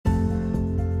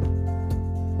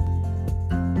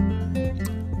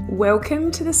Welcome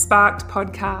to the Sparked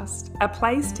Podcast, a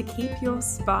place to keep your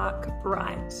spark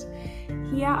bright.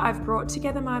 Here I've brought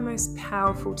together my most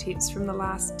powerful tips from the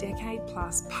last decade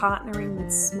plus, partnering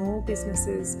with small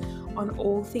businesses on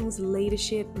all things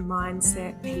leadership,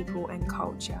 mindset, people, and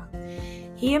culture.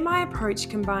 Here my approach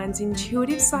combines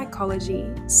intuitive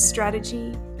psychology,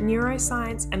 strategy,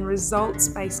 neuroscience, and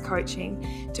results-based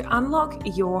coaching to unlock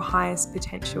your highest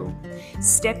potential.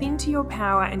 Step into your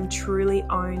power and truly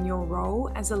own your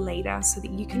role as a leader so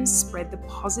that you can spread the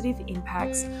positive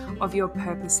impacts of your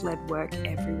purpose-led work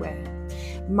everywhere.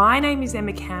 My name is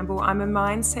Emma Campbell. I'm a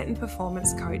mindset and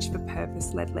performance coach for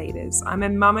purpose-led leaders. I'm a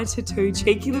mama to two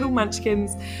cheeky little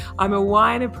munchkins. I'm a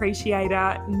wine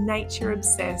appreciator,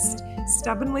 nature-obsessed,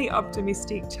 stubbornly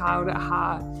optimistic child at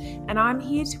heart. And I'm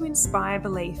here to inspire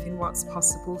belief in what's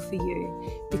possible for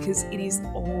you because it is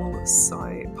all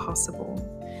so possible.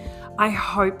 I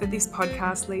hope that this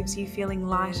podcast leaves you feeling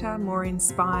lighter, more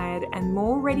inspired, and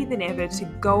more ready than ever to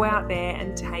go out there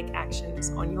and take actions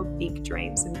on your big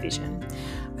dreams and vision.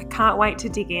 I can't wait to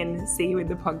dig in. See you in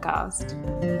the podcast.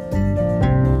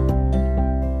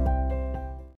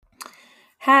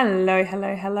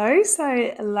 Hello.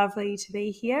 So lovely to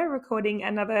be here recording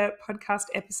another podcast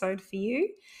episode for you.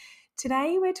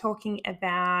 Today we're talking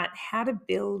about how to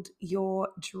build your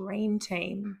dream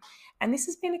team. And this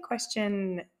has been a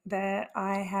question that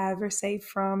I have received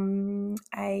from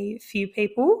a few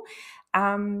people,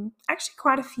 actually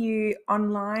quite a few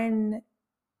online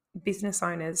business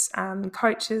owners,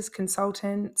 coaches,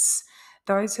 consultants,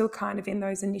 those who are kind of in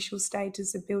those initial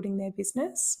stages of building their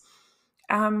business.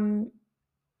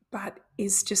 But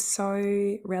is just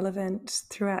so relevant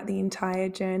throughout the entire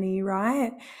journey,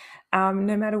 right?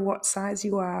 No matter what size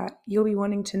you are, you'll be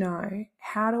wanting to know,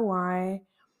 how do I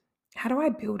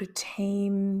build a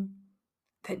team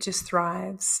that just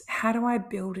thrives? How do I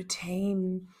build a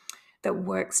team that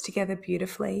works together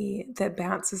beautifully, that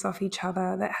bounces off each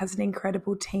other, that has an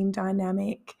incredible team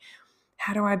dynamic?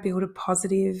 How do I build a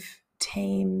positive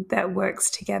team that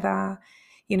works together,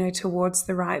 towards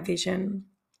the right vision?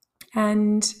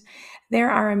 And there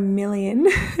are a million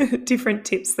different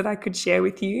tips that I could share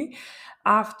with you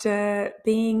after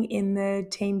being in the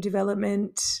team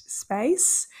development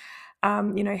space,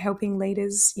 helping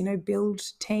leaders, build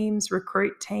teams,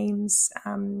 recruit teams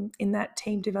in that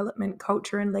team development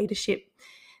culture and leadership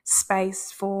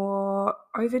space for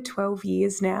over 12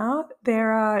 years now.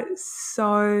 There are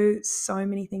so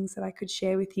many things that I could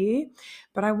share with you,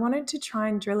 but I wanted to try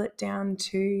and drill it down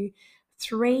to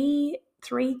three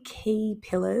key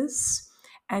pillars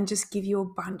and just give you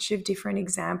a bunch of different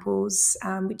examples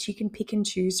which you can pick and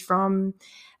choose from,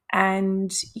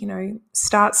 and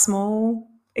start small,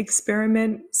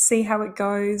 experiment, see how it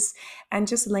goes, and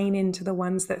just lean into the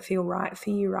ones that feel right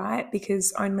for you, right?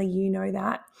 Because only you know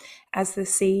that as the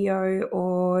CEO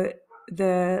or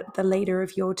the leader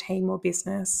of your team or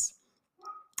business.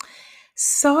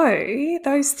 So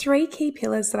those three key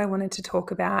pillars that I wanted to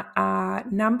talk about are,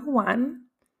 number one,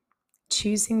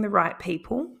 choosing the right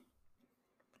people.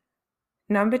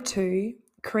 Number two,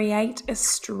 create a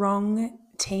strong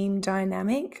team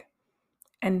dynamic.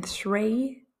 And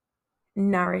three,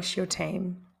 nourish your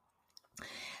team.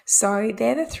 So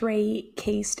they're the three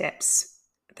key steps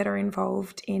that are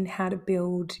involved in how to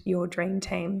build your dream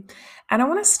team. And I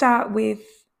want to start with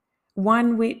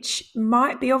one which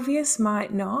might be obvious,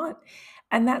 might not.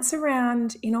 And that's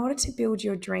around, in order to build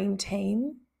your dream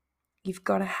team, you've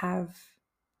got to have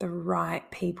the right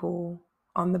people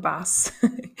on the bus.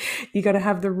 You got to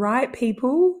have the right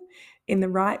people in the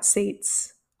right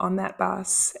seats on that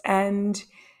bus. And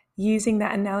using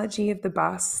that analogy of the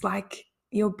bus, like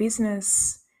your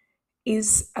business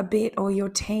is a bit, or your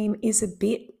team is a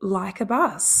bit like a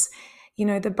bus.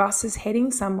 The bus is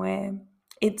heading somewhere.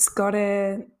 It's got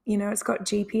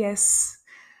GPS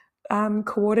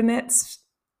coordinates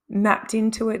mapped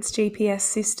into its GPS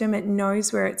system. It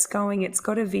knows where it's going. It's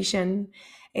got a vision,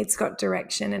 it's got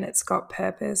direction, and it's got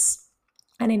purpose.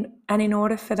 And in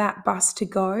order for that bus to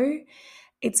go,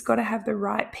 it's got to have the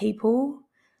right people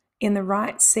in the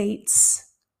right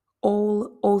seats,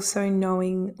 all also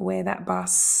knowing where that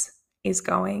bus is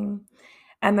going.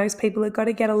 And those people have got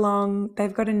to get along.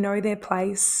 They've got to know their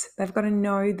place. They've got to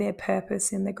know their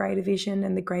purpose in the greater vision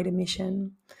and the greater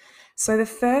mission. So the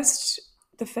first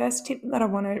tip that I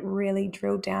want to really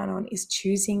drill down on is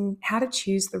how to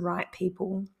choose the right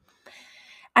people.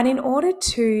 And in order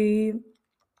to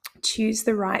choose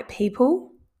the right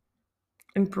people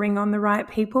and bring on the right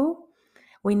people,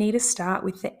 we need to start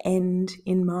with the end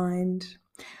in mind.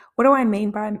 What do I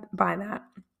mean by that?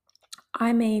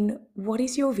 I mean, what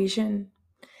is your vision?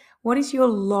 What is your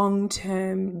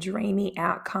long-term dreamy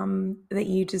outcome that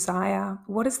you desire?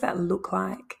 What does that look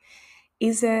like?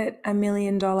 Is it a $1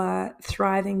 million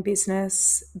thriving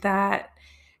business that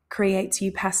creates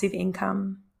you passive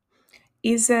income?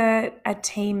 Is it a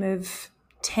team of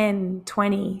 10,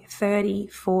 20, 30,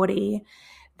 40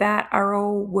 that are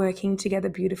all working together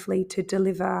beautifully to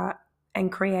deliver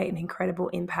and create an incredible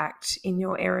impact in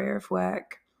your area of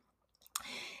work?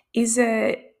 Is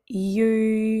it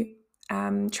you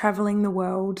traveling the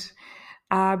world,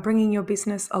 bringing your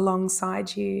business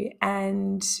alongside you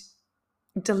and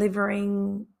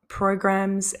delivering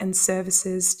programs and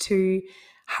services to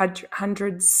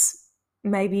hundreds,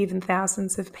 maybe even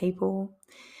thousands of people?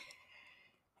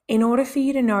 In order for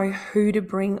you to know who to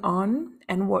bring on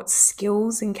and what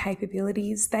skills and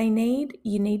capabilities they need,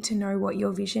 you need to know what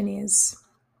your vision is.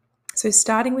 So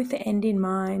starting with the end in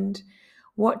mind,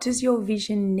 what does your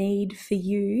vision need for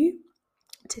you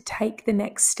to take the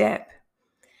next step?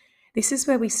 This is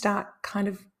where we start kind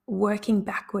of working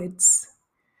backwards,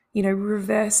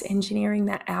 reverse engineering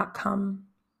that outcome.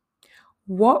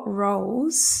 What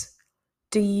roles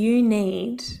do you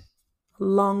need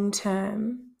long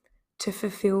term to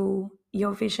fulfill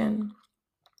your vision?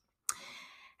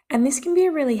 And this can be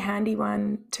a really handy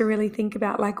one to really think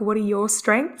about, like, what are your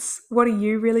strengths? What are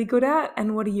you really good at?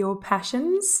 And what are your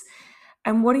passions?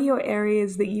 And what are your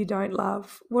areas that you don't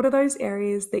love? What are those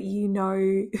areas that you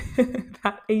know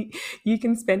that you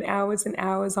can spend hours and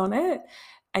hours on it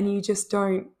and you just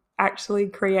don't actually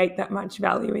create that much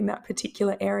value in that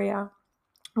particular area?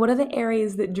 What are the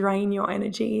areas that drain your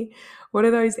energy? What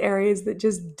are those areas that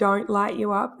just don't light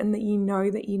you up and that you know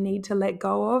that you need to let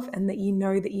go of and that you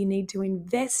know that you need to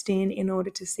invest in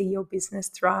order to see your business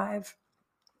thrive?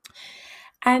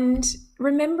 And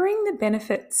remembering the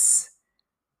benefits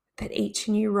that each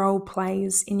new role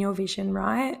plays in your vision,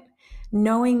 right?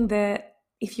 Knowing that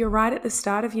if you're right at the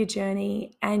start of your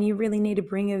journey and you really need to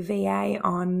bring a VA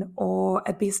on or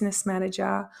a business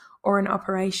manager or an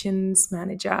operations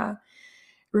manager,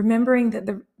 remembering that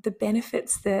the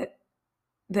benefits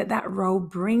that role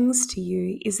brings to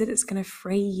you is that it's going to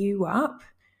free you up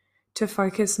to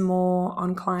focus more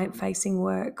on client-facing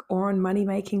work or on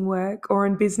money-making work or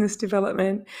on business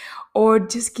development, or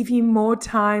just give you more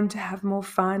time to have more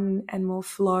fun and more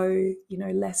flow,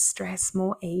 less stress,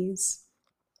 more ease.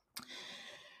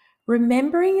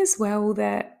 Remembering as well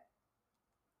that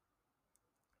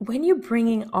when you're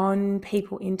bringing on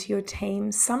people into your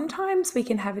team, sometimes we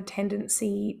can have a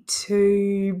tendency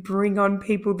to bring on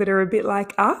people that are a bit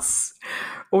like us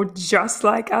or just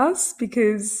like us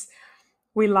because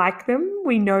we like them,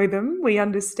 we know them, we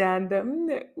understand them,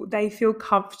 they feel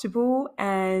comfortable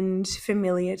and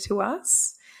familiar to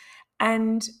us.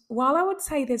 And while I would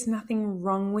say there's nothing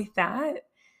wrong with that,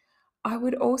 I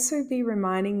would also be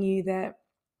reminding you that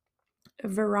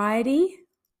variety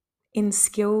in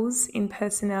skills, in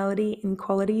personality, in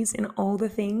qualities, in all the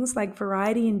things, like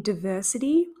variety and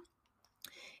diversity,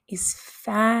 is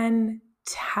fantastic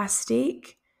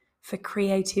for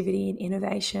creativity and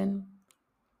innovation.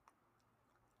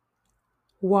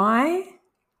 Why?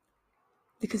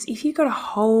 Because if you've got a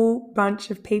whole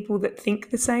bunch of people that think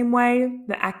the same way,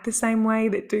 that act the same way,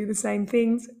 that do the same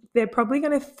things, they're probably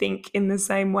going to think in the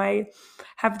same way,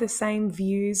 have the same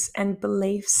views and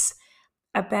beliefs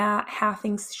about how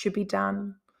things should be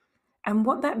done. And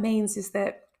what that means is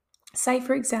that, say,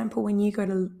 for example, when you go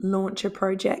to launch a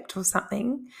project or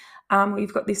something, or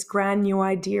you've got this grand new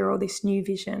idea or this new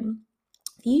vision,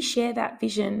 if you share that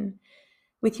vision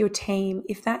with your team,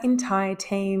 if that entire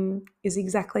team is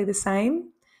exactly the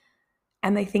same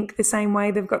and they think the same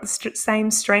way, they've got the same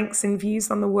strengths and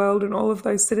views on the world and all of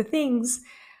those sort of things,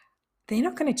 they're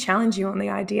not going to challenge you on the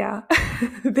idea.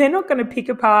 They're not going to pick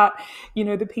apart,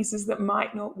 the pieces that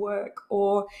might not work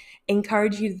or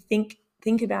encourage you to think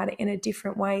about it in a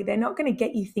different way. They're not going to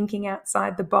get you thinking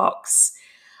outside the box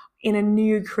in a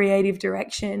new creative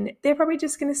direction. They're probably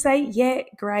just going to say, yeah,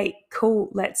 great, cool,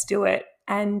 let's do it.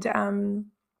 And,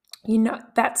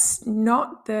 that's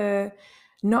not the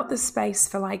space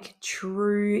for like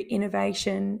true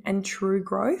innovation and true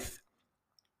growth.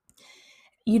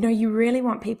 You really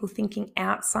want people thinking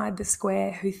outside the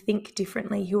square, who think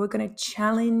differently, who are going to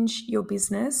challenge your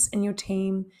business and your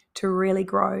team to really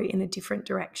grow in a different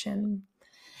direction.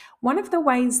 One of the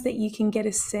ways that you can get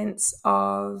a sense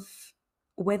of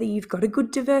whether you've got a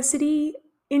good diversity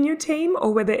in your team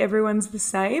or whether everyone's the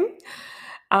same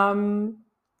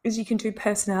is you can do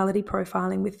personality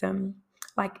profiling with them.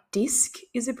 Like DISC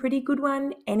is a pretty good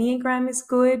one. Enneagram is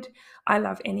good. I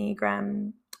love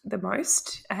Enneagram the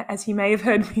most, as you may have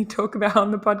heard me talk about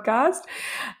on the podcast.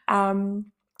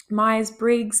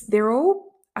 Myers-Briggs, they're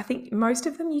all I think most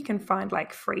of them you can find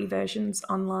like free versions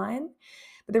online.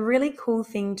 But the really cool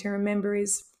thing to remember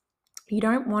is you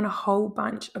don't want a whole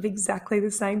bunch of exactly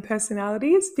the same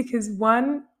personalities, because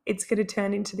one, it's going to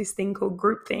turn into this thing called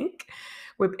groupthink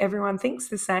where everyone thinks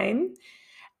the same.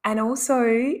 And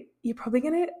also, you're probably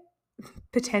going to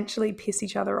potentially piss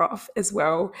each other off as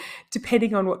well,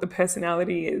 depending on what the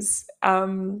personality is.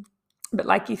 But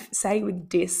like if, say with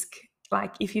DISC,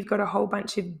 like if you've got a whole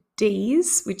bunch of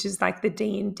Ds, which is like the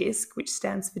D in DISC, which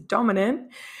stands for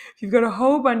dominant, if you've got a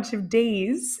whole bunch of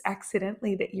Ds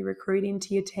accidentally that you recruit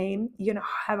into your team, you're going to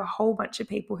have a whole bunch of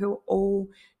people who are all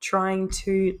trying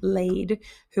to lead,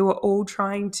 who are all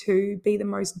trying to be the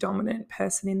most dominant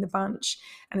person in the bunch,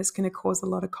 and it's going to cause a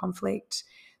lot of conflict.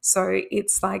 So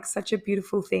it's like such a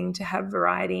beautiful thing to have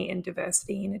variety and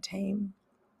diversity in a team.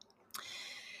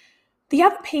 The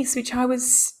other piece, which I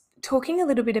was talking a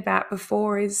little bit about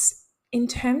before, is in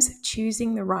terms of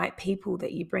choosing the right people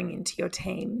that you bring into your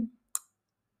team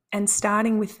and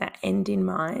starting with that end in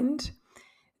mind.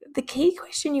 The key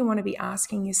question you want to be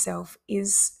asking yourself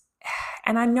is,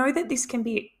 and I know that this can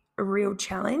be a real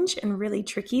challenge and really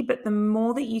tricky, but the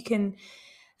more that you can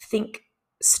think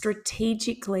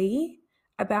strategically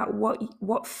about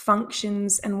what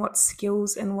functions and what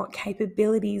skills and what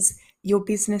capabilities your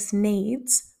business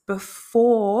needs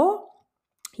before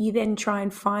you then try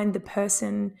and find the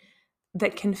person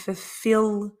that can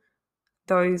fulfill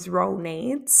those role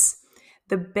needs,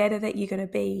 the better that you're going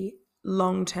to be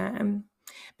long term.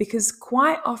 Because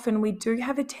quite often we do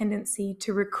have a tendency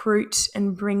to recruit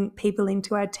and bring people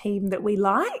into our team that we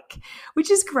like, which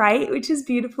is great, which is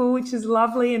beautiful, which is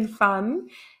lovely and fun.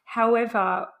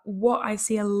 However, what I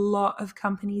see a lot of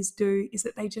companies do is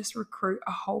that they just recruit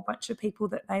a whole bunch of people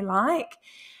that they like,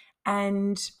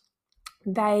 and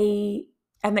they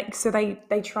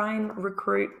try and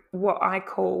recruit what I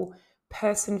call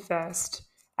person first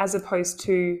as opposed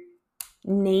to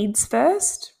needs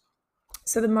first.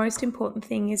 So the most important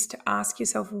thing is to ask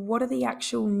yourself, what are the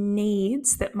actual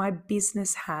needs that my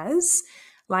business has,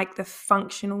 like the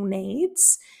functional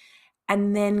needs,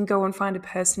 and then go and find a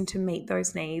person to meet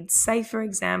those needs. Say, for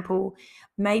example,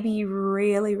 maybe you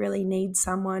really, really need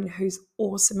someone who's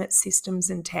awesome at systems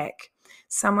and tech,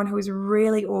 someone who is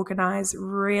really organized,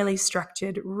 really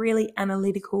structured, really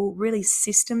analytical, really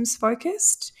systems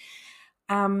focused.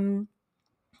 And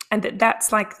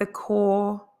that's like the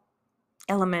core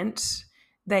element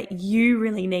that you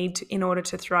really need in order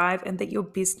to thrive, and that your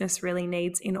business really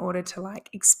needs in order to like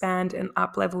expand and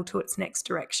up level to its next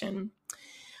direction.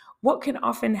 What can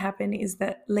often happen is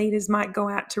that leaders might go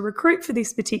out to recruit for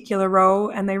this particular role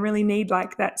and they really need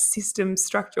like that system,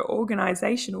 structure,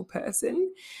 organizational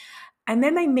person. And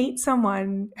then they meet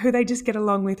someone who they just get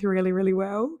along with really, really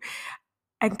well.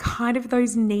 And kind of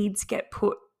those needs get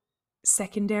put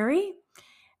secondary,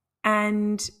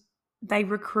 and they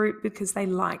recruit because they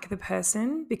like the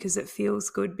person, because it feels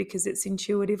good, because it's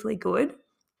intuitively good.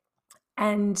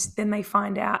 And then they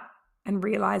find out and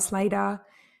realize later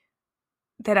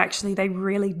that actually they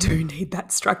really do need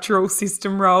that structural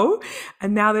system role.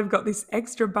 And now they've got this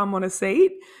extra bum on a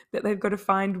seat that they've got to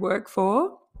find work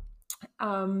for.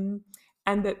 And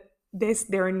that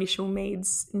their initial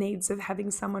needs of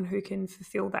having someone who can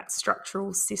fulfill that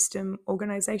structural system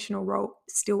organizational role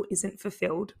still isn't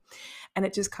fulfilled. And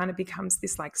it just kind of becomes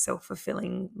this like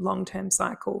self-fulfilling long-term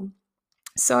cycle.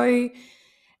 So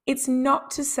it's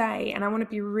not to say, and I want to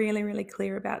be really, really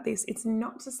clear about this, it's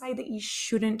not to say that you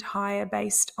shouldn't hire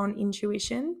based on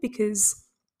intuition, because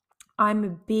I'm a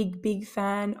big, big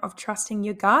fan of trusting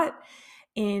your gut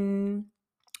in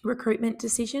recruitment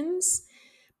decisions.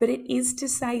 But it is to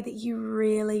say that you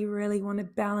really, really want to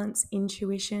balance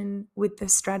intuition with the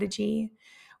strategy,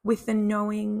 with the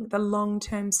knowing the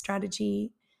long-term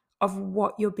strategy of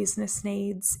what your business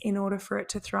needs in order for it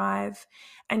to thrive.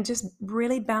 And just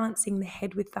really balancing the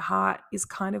head with the heart is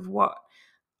kind of what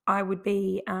I would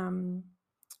be,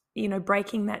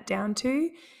 breaking that down to.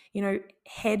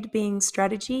 Head being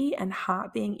strategy and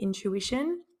heart being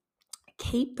intuition.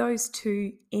 Keep those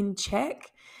two in check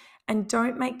and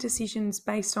don't make decisions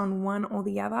based on one or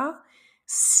the other.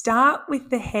 Start with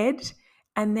the head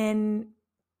and then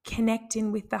connect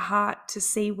in with the heart to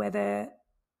see whether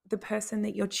the person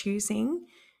that you're choosing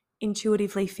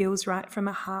intuitively feels right from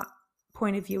a heart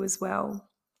point of view as well.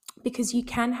 Because you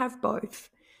can have both.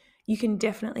 You can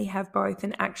definitely have both.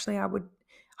 And actually, I would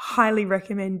highly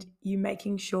recommend you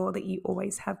making sure that you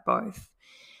always have both.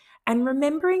 And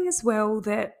remembering as well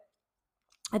that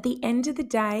at the end of the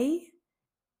day,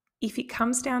 if it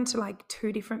comes down to like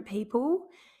two different people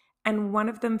and one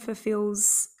of them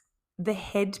fulfills the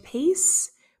head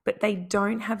piece, but they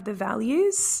don't have the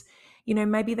values,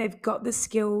 Maybe they've got the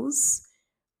skills,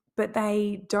 but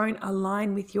they don't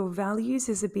align with your values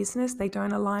as a business. They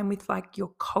don't align with like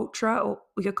your culture or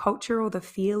the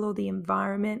feel or the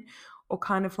environment or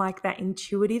kind of like that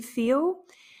intuitive feel.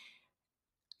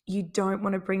 You don't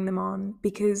want to bring them on,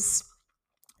 because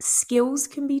skills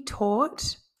can be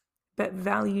taught, but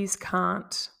values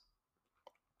can't.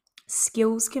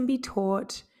 Skills can be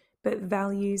taught, but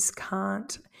values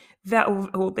can't.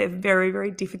 Or they're very,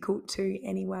 very difficult to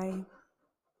anyway.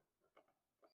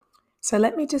 So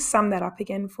let me just sum that up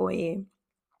again for you.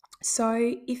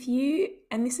 So if you,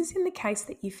 and this is in the case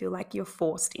that you feel like you're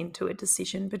forced into a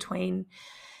decision between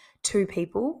two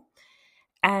people,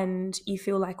 and you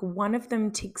feel like one of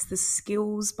them ticks the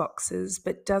skills boxes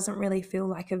but doesn't really feel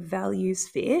like a values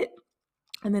fit,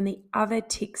 and then the other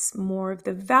ticks more of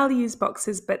the values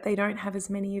boxes but they don't have as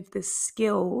many of the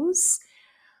skills.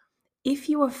 If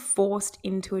you are forced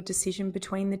into a decision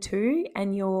between the two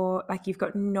and you've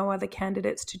got no other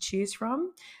candidates to choose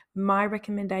from, my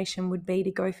recommendation would be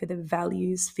to go for the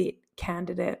values fit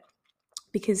candidate,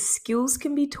 because skills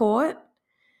can be taught,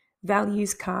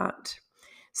 values can't.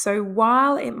 So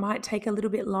while it might take a little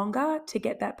bit longer to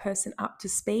get that person up to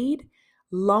speed,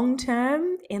 long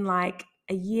term, in like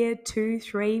a year, 2,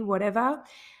 3, whatever,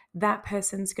 that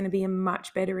person's going to be a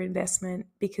much better investment,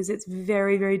 because it's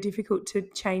very, very difficult to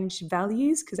change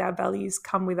values, because our values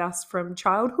come with us from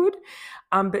childhood.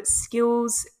 But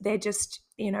skills, they're just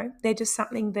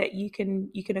something that you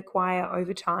can acquire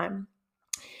over time.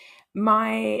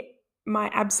 My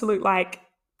absolute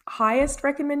highest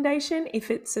recommendation,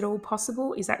 if it's at all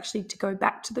possible, is actually to go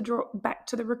back to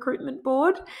the recruitment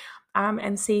board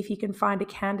and see if you can find a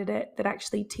candidate that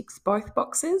actually ticks both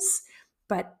boxes.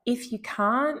 But if you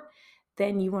can't,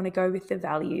 then you want to go with the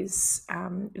values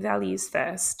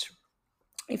first,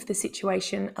 if the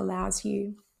situation allows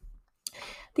you.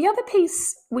 The other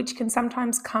piece which can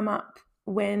sometimes come up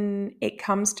when it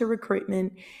comes to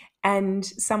recruitment and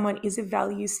someone is a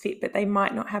values fit but they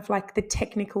might not have like the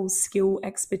technical skill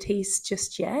expertise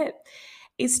just yet,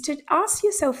 is to ask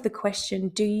yourself the question,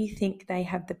 do you think they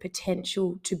have the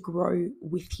potential to grow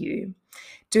with you?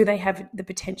 Do they have the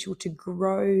potential to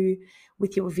grow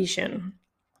with your vision?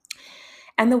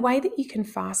 And the way that you can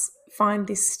find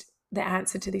the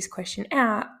answer to this question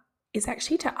out is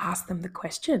actually to ask them the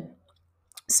question.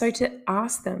 So to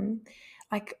ask them,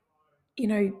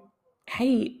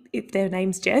 hey, if their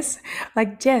name's Jess,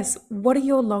 Jess, what are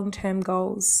your long-term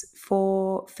goals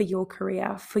for your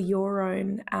career, for your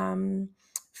own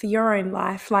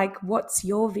life? What's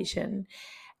your vision?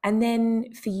 And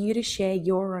then for you to share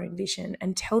your own vision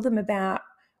and tell them about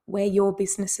where your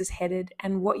business is headed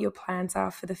and what your plans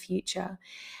are for the future,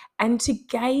 and to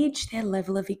gauge their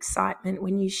level of excitement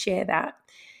when you share that.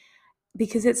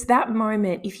 Because it's that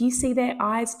moment, if you see their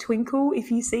eyes twinkle,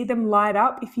 if you see them light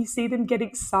up, if you see them get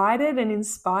excited and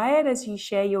inspired as you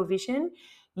share your vision,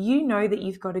 you know that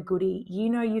you've got a goodie. You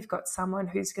know you've got someone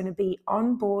who's going to be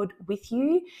on board with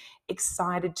you,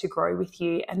 excited to grow with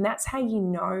you. And that's how you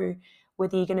know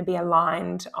whether you're going to be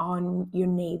aligned on your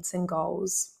needs and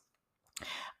goals.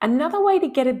 Another way to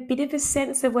get a bit of a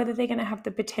sense of whether they're going to have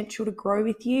the potential to grow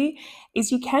with you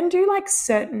is you can do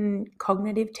certain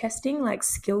cognitive testing, like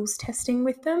skills testing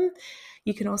with them.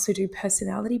 You can also do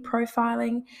personality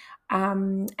profiling.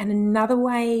 And another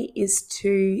way is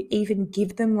to even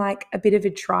give them a bit of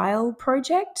a trial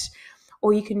project,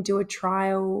 or you can do a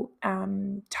trial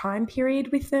time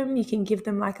period with them. You can give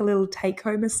them a little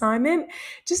take-home assignment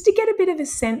just to get a bit of a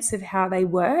sense of how they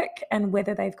work and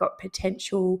whether they've got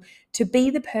potential to be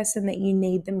the person that you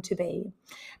need them to be.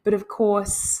 But of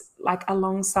course,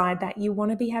 alongside that, you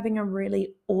want to be having a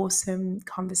really awesome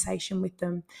conversation with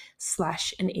them /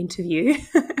 an interview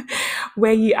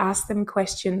where you ask them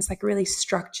questions, really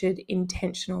structured,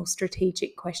 intentional,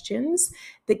 strategic questions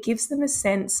that gives them a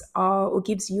sense of, or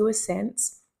gives you a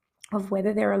sense of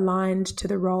whether they're aligned to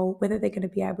the role, whether they're going to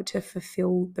be able to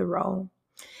fulfill the role.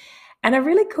 And a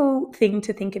really cool thing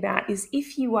to think about is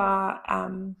if you're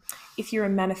a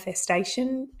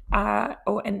manifestation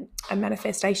or a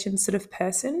manifestation sort of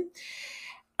person,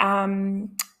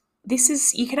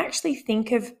 you can actually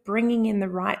think of bringing in the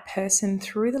right person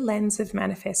through the lens of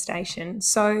manifestation.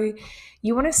 So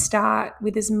you want to start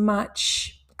with as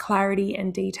much clarity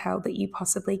and detail that you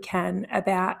possibly can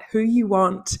about who you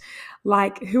want.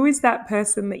 Who is that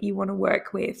person that you want to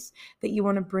work with, that you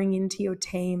want to bring into your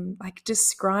team?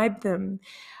 Describe them.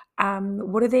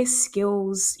 What are their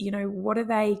skills? What are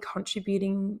they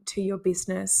contributing to your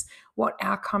business? What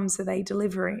outcomes are they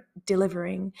delivering?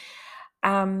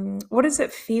 What does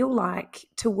it feel like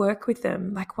to work with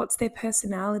them? What's their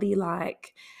personality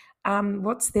like?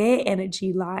 What's their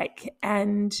energy like?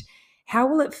 And How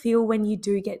will it feel when you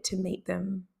do get to meet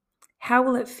them? How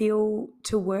will it feel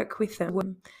to work with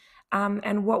them?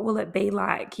 And what will it be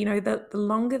like? You know, the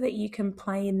longer that you can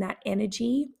play in that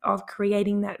energy of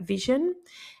creating that vision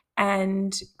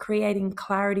and creating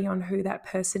clarity on who that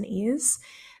person is,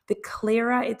 the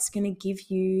clearer it's going to give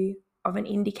you of an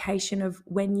indication of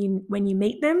when you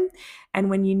meet them and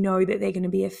when you know that they're going to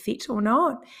be a fit or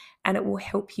not. And it will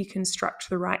help you construct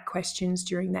the right questions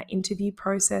during that interview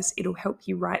process. It'll help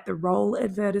you write the role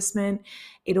advertisement.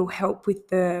 It'll help with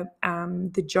the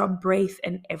job brief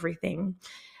and everything.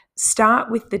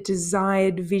 Start with the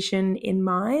desired vision in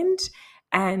mind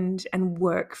and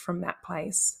work from that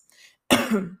place.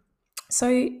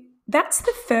 So that's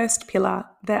the first pillar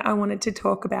that I wanted to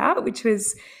talk about, which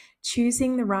was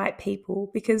choosing the right people.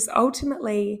 Because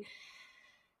ultimately,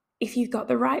 if you've got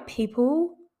the right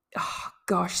people, oh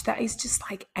gosh, that is just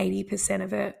like 80%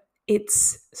 of it.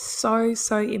 It's so,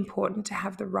 so important to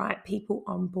have the right people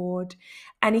on board.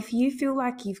 And if you feel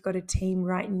like you've got a team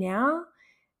right now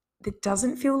that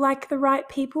doesn't feel like the right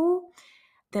people,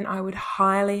 then I would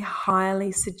highly,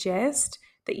 highly suggest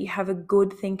that you have a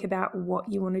good think about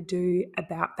what you want to do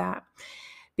about that.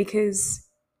 Because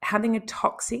having a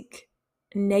toxic,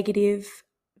 negative,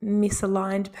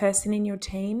 misaligned person in your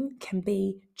team can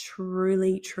be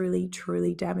truly, truly,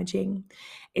 truly damaging.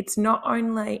 It's not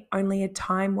only a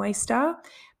time waster,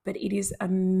 but it is a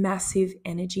massive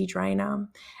energy drainer.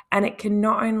 And it can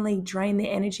not only drain the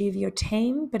energy of your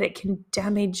team, but it can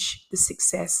damage the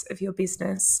success of your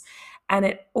business. And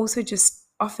it also just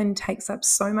often takes up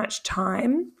so much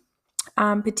time,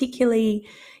 particularly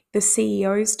the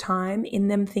CEO's time, in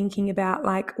them thinking about,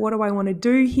 like, what do I want to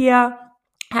do here?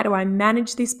 How do I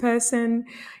manage this person?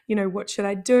 You know, what should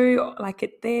I do?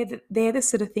 Like, they're the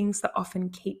sort of things that often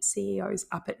keep CEOs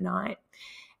up at night,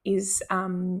 is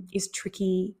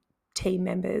tricky team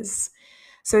members.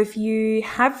 So if you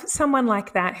have someone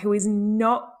like that who is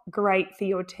not great for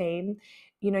your team,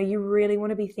 you know, you really want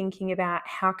to be thinking about,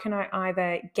 how can I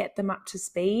either get them up to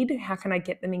speed? How can I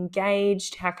get them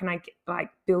engaged? How can I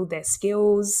build their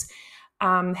skills?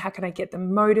 How can I get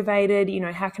them motivated? You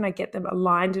know, how can I get them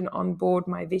aligned and on board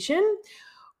my vision?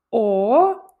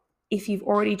 Or if you've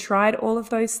already tried all of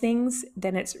those things,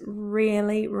 then it's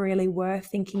really, really worth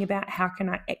thinking about, how can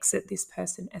I exit this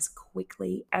person as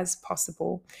quickly as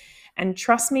possible? And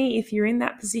trust me, if you're in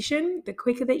that position, the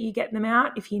quicker that you get them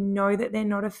out, if you know that they're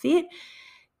not a fit,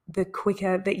 the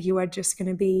quicker that you are just going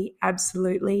to be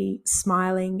absolutely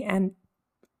smiling and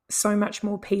so much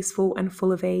more peaceful and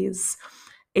full of ease.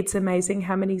 It's amazing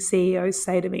how many CEOs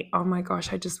say to me, oh my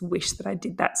gosh, I just wish that I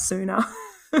did that sooner.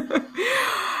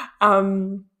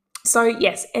 So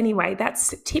yes, anyway,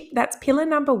 that's pillar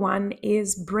number 1,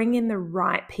 is bring in the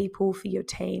right people for your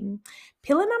team.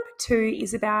 Pillar number 2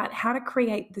 is about how to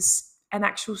create an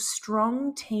actual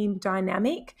strong team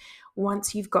dynamic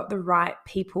once you've got the right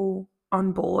people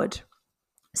on board.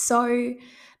 So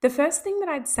the first thing that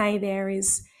I'd say there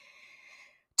is,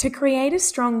 to create a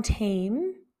strong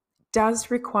team does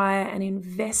require an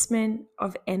investment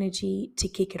of energy to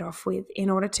kick it off with, in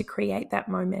order to create that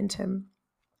momentum.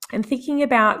 And thinking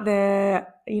about the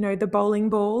bowling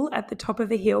ball at the top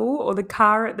of a hill, or the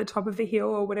car at the top of a hill,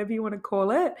 or whatever you want to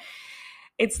call it,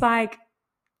 it's like,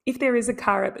 if there is a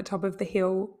car at the top of the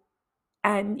hill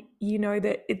and you know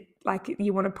that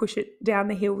you want to push it down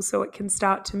the hill so it can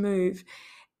start to move,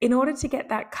 in order to get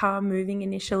that car moving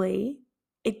initially,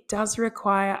 it does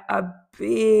require a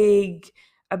big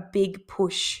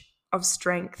push of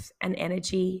strength and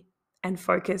energy and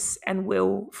focus and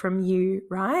will from you,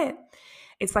 right?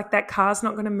 It's like that car's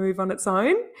not going to move on its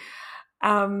own.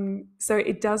 So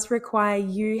it does require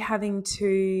you having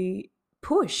to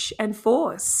push and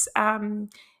force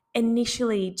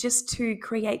initially, just to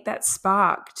create that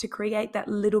spark, to create that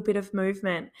little bit of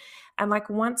movement. And like,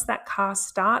 once that car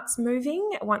starts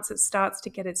moving, once it starts to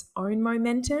get its own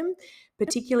momentum,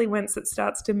 particularly once it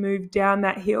starts to move down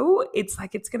that hill, it's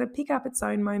like it's going to pick up its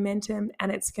own momentum,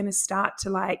 and it's going to start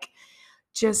to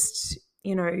just,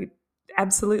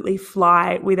 absolutely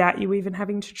fly without you even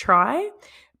having to try.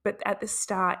 But at the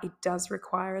start, it does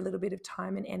require a little bit of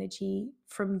time and energy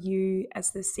from you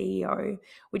as the CEO,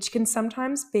 which can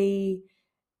sometimes be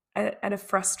a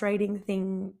frustrating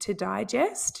thing to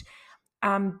digest,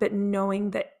 but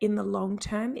knowing that in the long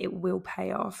term, it will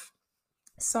pay off.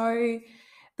 So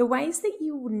the ways that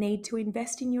you will need to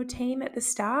invest in your team at the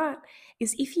start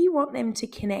is, if you want them to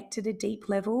connect at a deep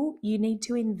level, you need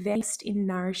to invest in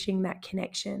nourishing that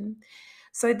connection.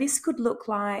 So this could look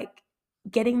like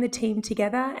getting the team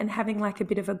together and having like a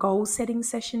bit of a goal setting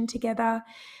session together.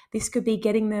 This could be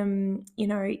getting them,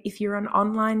 if you're an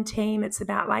online team, it's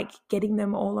about like getting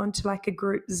them all onto like a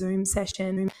group Zoom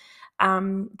session,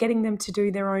 getting them to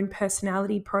do their own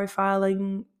personality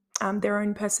profiling, their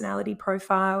own personality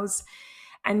profiles,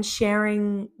 and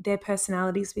sharing their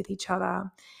personalities with each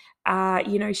other.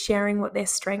 Sharing what their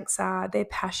strengths are, their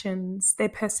passions, their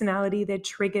personality, their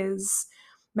triggers,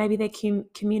 maybe their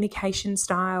communication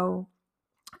style,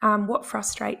 what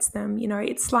frustrates them.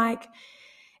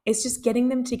 It's just getting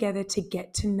them together to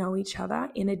get to know each other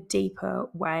in a deeper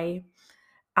way.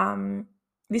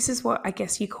 This is what I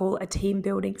guess you call a team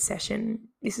building session.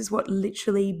 This is what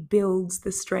literally builds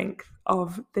the strength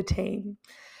of the team.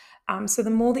 So the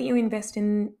more that you invest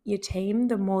in your team,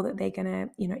 the more that they're going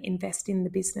to, invest in the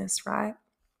business, right?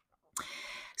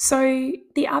 So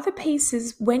the other piece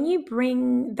is when you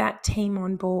bring that team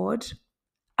on board,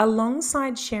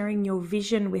 alongside sharing your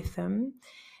vision with them,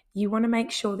 you want to make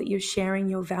sure that you're sharing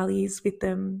your values with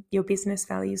them, your business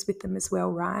values with them as well,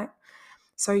 right?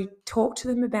 So talk to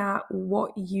them about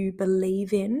what you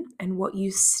believe in and what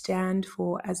you stand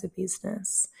for as a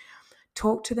business.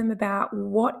 Talk to them about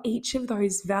what each of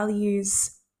those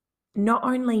values not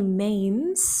only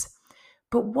means,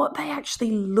 but what they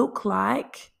actually look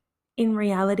like in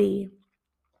reality.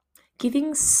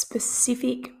 Giving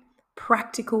specific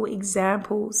practical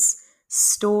examples,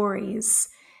 stories,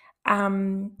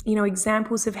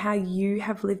 examples of how you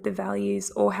have lived the values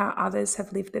or how others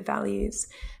have lived the values.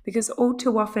 Because all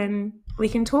too often we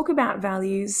can talk about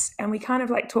values and we kind of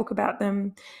like talk about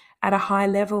them at a high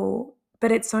level,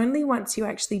 but it's only once you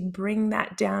actually bring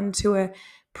that down to a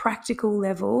practical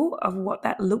level of what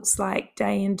that looks like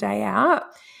day in, day out,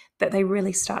 that they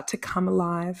really start to come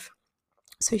alive.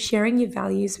 So sharing your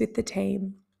values with the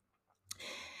team.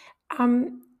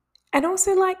 And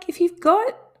also, like, if you've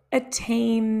got a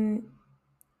team,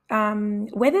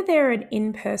 whether they're an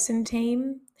in-person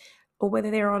team or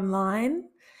whether they're online,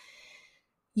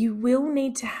 you will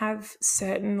need to have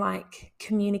certain like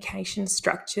communication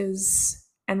structures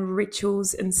and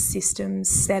rituals and systems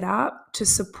set up to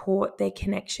support their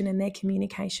connection and their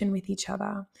communication with each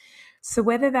other. So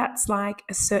whether that's like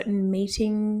a certain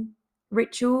meeting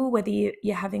ritual, whether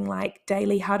you're having like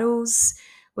daily huddles,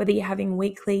 whether you're having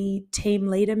weekly team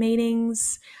leader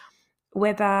meetings,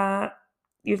 whether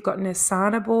you've got an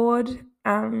Asana board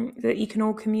that you can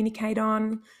all communicate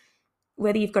on,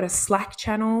 whether you've got a Slack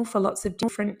channel for lots of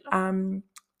different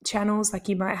channels, like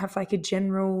you might have like a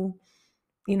general,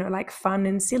 like fun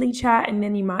and silly chat, and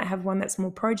then you might have one that's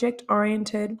more project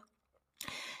oriented.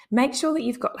 Make sure that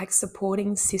you've got like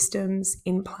supporting systems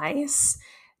in place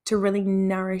to really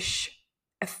nourish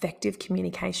effective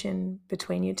communication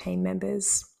between your team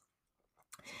members.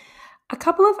 A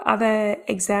couple of other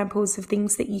examples of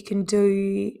things that you can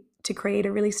do to create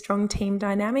a really strong team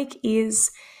dynamic is,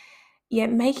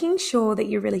 making sure that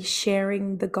you're really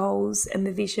sharing the goals and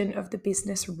the vision of the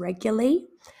business regularly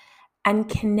and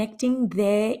connecting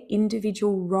their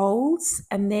individual roles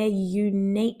and their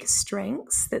unique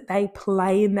strengths that they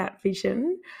play in that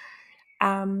vision.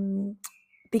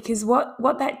 Because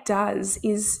what that does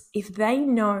is, if they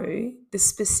know the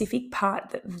specific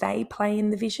part that they play in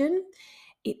the vision,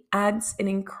 it adds an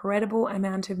incredible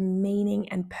amount of meaning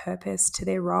and purpose to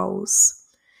their roles.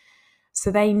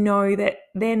 So they know that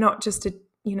they're not just a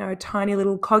tiny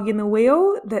little cog in the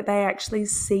wheel, that they actually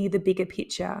see the bigger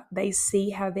picture. They see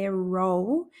how their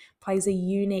role plays a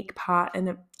unique part, and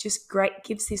it just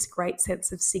gives this great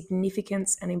sense of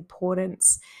significance and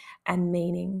importance and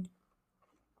meaning.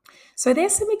 So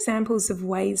there's some examples of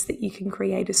ways that you can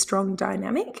create a strong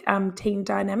dynamic, team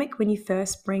dynamic, when you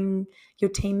first bring your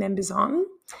team members on.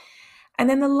 And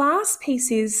then the last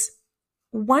piece is,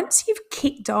 once you've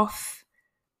kicked off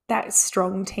that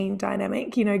strong team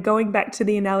dynamic, going back to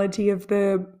the analogy of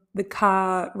the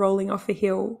car rolling off a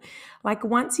hill, like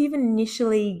once you've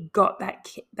initially got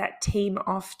that team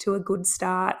off to a good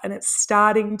start and it's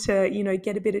starting to,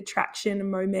 get a bit of traction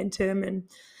and momentum and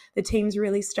the team's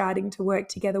really starting to work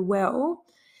together well,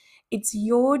 it's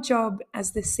your job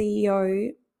as the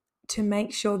CEO to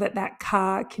make sure that that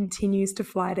car continues to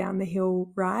fly down the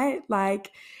hill, right?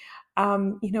 Like,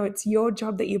 it's your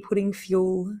job that you're putting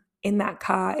fuel in that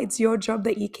car. It's your job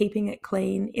that you're keeping it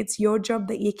clean. It's your job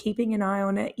that you're keeping an eye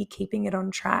on it. You're keeping it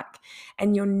on track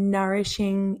and you're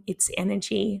nourishing its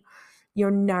energy.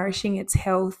 You're nourishing its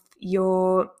health.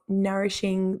 You're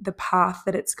nourishing the path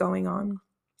that it's going on.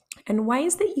 And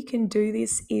ways that you can do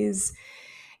this is,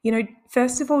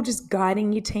 first of all, just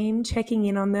guiding your team, checking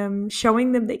in on them,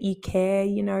 showing them that you care.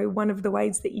 One of the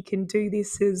ways that you can do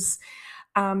this is,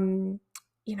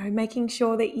 making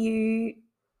sure that you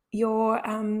you're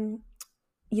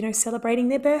celebrating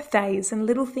their birthdays and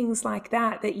little things like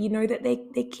that you know that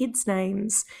they're kids'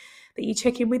 names, that you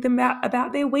check in with them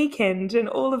about their weekend and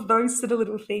all of those sort of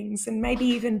little things, and maybe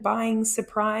even buying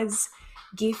surprise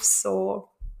gifts or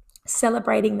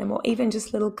celebrating them, or even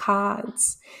just little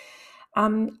cards.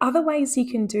 Other ways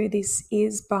you can do this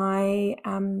is by,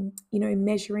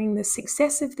 measuring the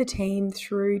success of the team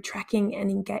through tracking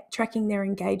their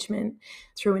engagement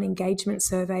through an engagement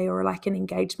survey or like an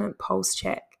engagement pulse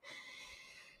check.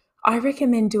 I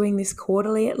recommend doing this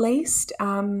quarterly at least,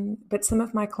 but some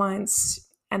of my clients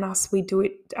and us, we do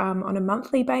it on a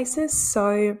monthly basis.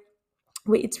 So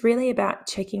it's really about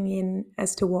checking in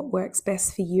as to what works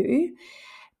best for you.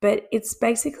 But it's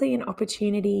basically an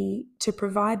opportunity to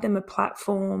provide them a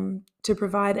platform, to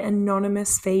provide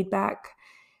anonymous feedback,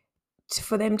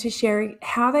 for them to share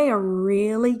how they are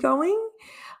really going,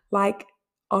 like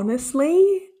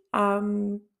honestly,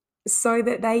 so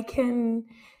that they can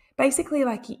basically,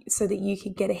 like, so that you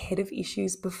could get ahead of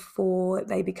issues before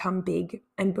they become big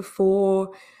and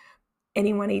before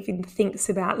anyone even thinks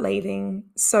about leaving,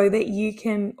 so that you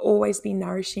can always be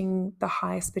nourishing the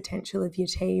highest potential of your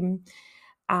team.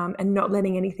 And not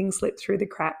letting anything slip through the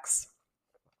cracks.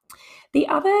 The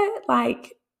other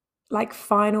like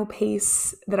final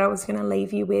piece that I was going to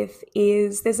leave you with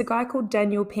is there's a guy called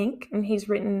Daniel Pink, and he's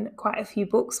written quite a few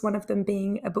books, one of them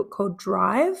being a book called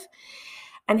Drive.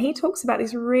 And he talks about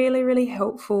this really, really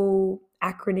helpful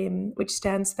acronym, which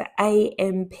stands for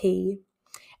AMP.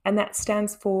 And that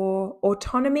stands for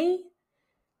autonomy,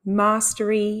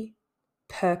 mastery,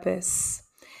 purpose.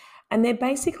 And they're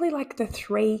basically like the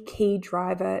three key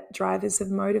drivers of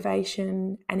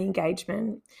motivation and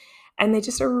engagement. And they're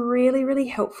just a really, really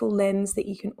helpful lens that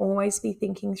you can always be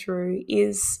thinking through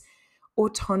is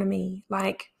autonomy.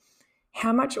 Like,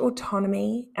 how much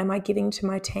autonomy am I giving to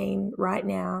my team right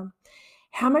now?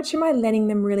 How much am I letting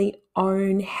them really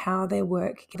own how their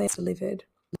work gets delivered?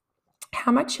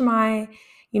 How much am I,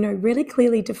 really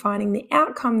clearly defining the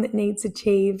outcome that needs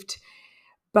achieved,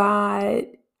 but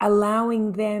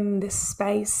allowing them the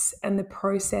space and the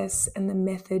process and the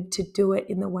method to do it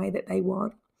in the way that they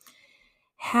want?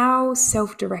 How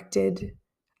self-directed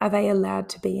are they allowed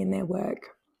to be in their work?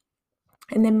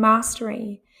 And then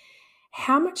mastery.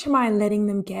 How much am I letting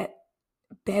them get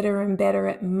better and better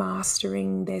at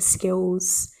mastering their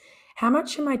skills? How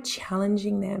much am I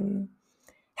challenging them?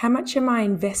 How much am I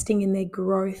investing in their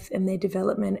growth and their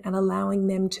development and allowing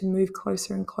them to move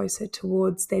closer and closer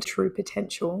towards their true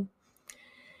potential?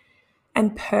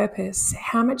 And purpose.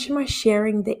 How much am I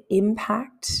sharing the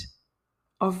impact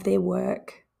of their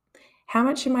work? How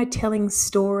much am I telling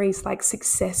stories, like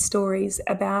success stories,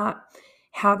 about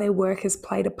how their work has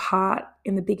played a part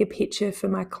in the bigger picture for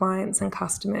my clients and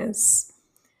customers?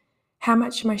 How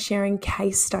much am I sharing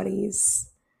case studies?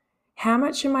 How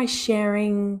much am I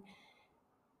sharing,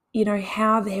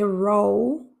 how their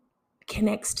role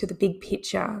connects to the big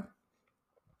picture?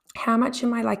 How much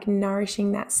am I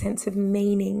nourishing that sense of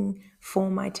meaning for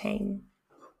my team?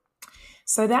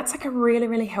 So that's a really,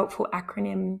 really helpful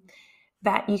acronym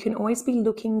that you can always be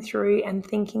looking through and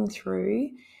thinking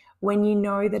through when you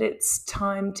know that it's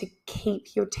time to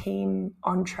keep your team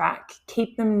on track,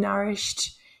 keep them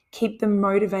nourished, keep them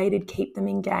motivated, keep them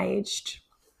engaged.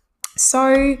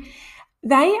 So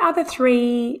they are the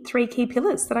three key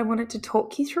pillars that I wanted to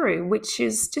talk you through, which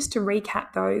is, just to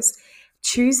recap those: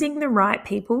 choosing the right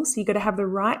people. So you've got to have the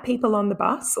right people on the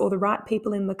bus or the right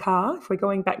people in the car, if we're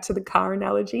going back to the car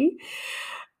analogy.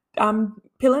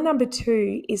 Pillar number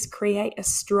 2 is create a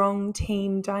strong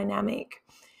team dynamic.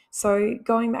 So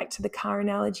going back to the car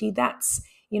analogy, that's,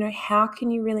 how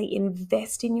can you really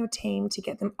invest in your team to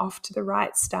get them off to the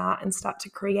right start and start to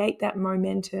create that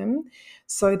momentum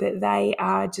so that they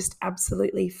are just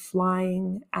absolutely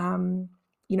flying,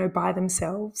 by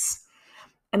themselves.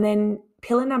 And then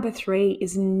pillar number 3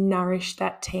 is nourish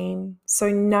that team. So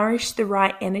nourish the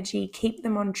right energy, keep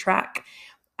them on track,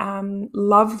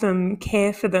 love them,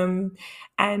 care for them.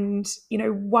 And,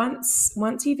 once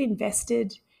you've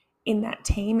invested in that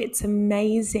team, it's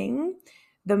amazing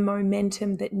the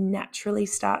momentum that naturally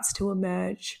starts to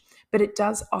emerge. But it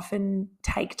does often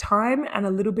take time and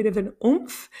a little bit of an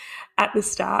oomph at the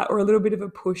start, or a little bit of a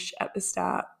push at the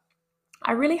start.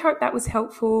 I really hope that was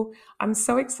helpful. I'm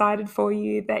so excited for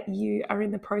you that you are in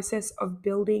the process of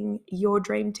building your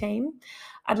dream team.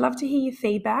 I'd love to hear your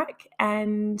feedback,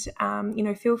 and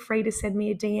feel free to send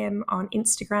me a DM on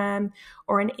Instagram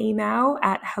or an email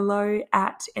at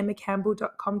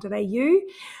hello@emmacampbell.com.au.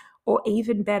 Or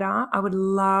even better, I would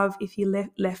love if you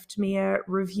left me a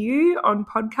review on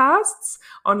podcasts,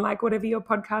 on whatever your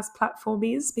podcast platform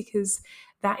is, because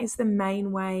that is the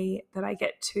main way that I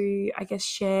get to,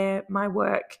 share my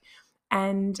work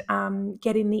and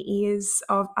get in the ears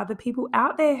of other people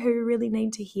out there who really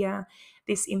need to hear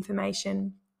this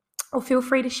information. Or feel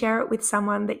free to share it with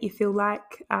someone that you feel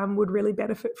like would really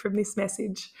benefit from this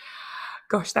message.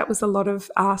 Gosh, that was a lot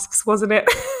of asks, wasn't it?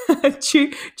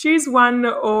 Choose one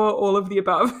or all of the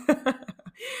above.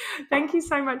 Thank you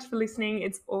so much for listening.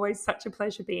 It's always such a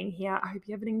pleasure being here. I hope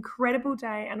you have an incredible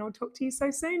day, and I'll talk to you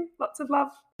so soon. Lots of love.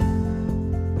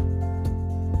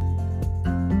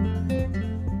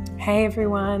 Hey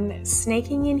everyone,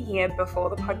 sneaking in here before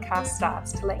the podcast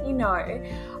starts to let you know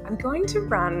I'm going to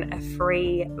run a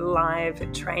free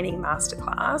live training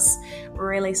masterclass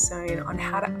really soon on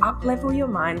how to up-level your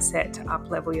mindset to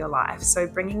up-level your life. So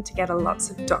bringing together lots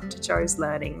of Dr. Jo's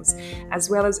learnings, as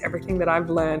well as everything that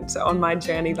I've learned on my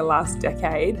journey the last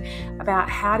decade about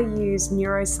how to use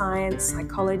neuroscience,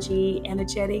 psychology,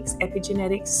 energetics,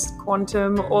 epigenetics,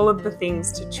 quantum, all of the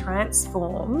things to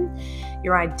transform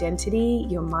your identity,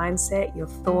 your mindset, your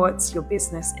thoughts, your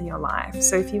business, and your life.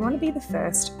 So if you want to be the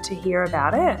first to hear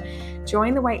about it,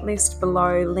 join the waitlist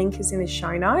below. Link is in the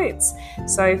show notes.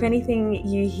 So if anything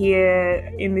you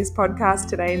hear in this podcast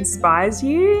today inspires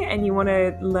you and you want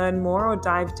to learn more or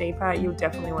dive deeper, you'll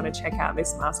definitely want to check out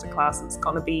this masterclass. It's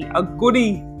going to be a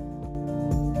goodie.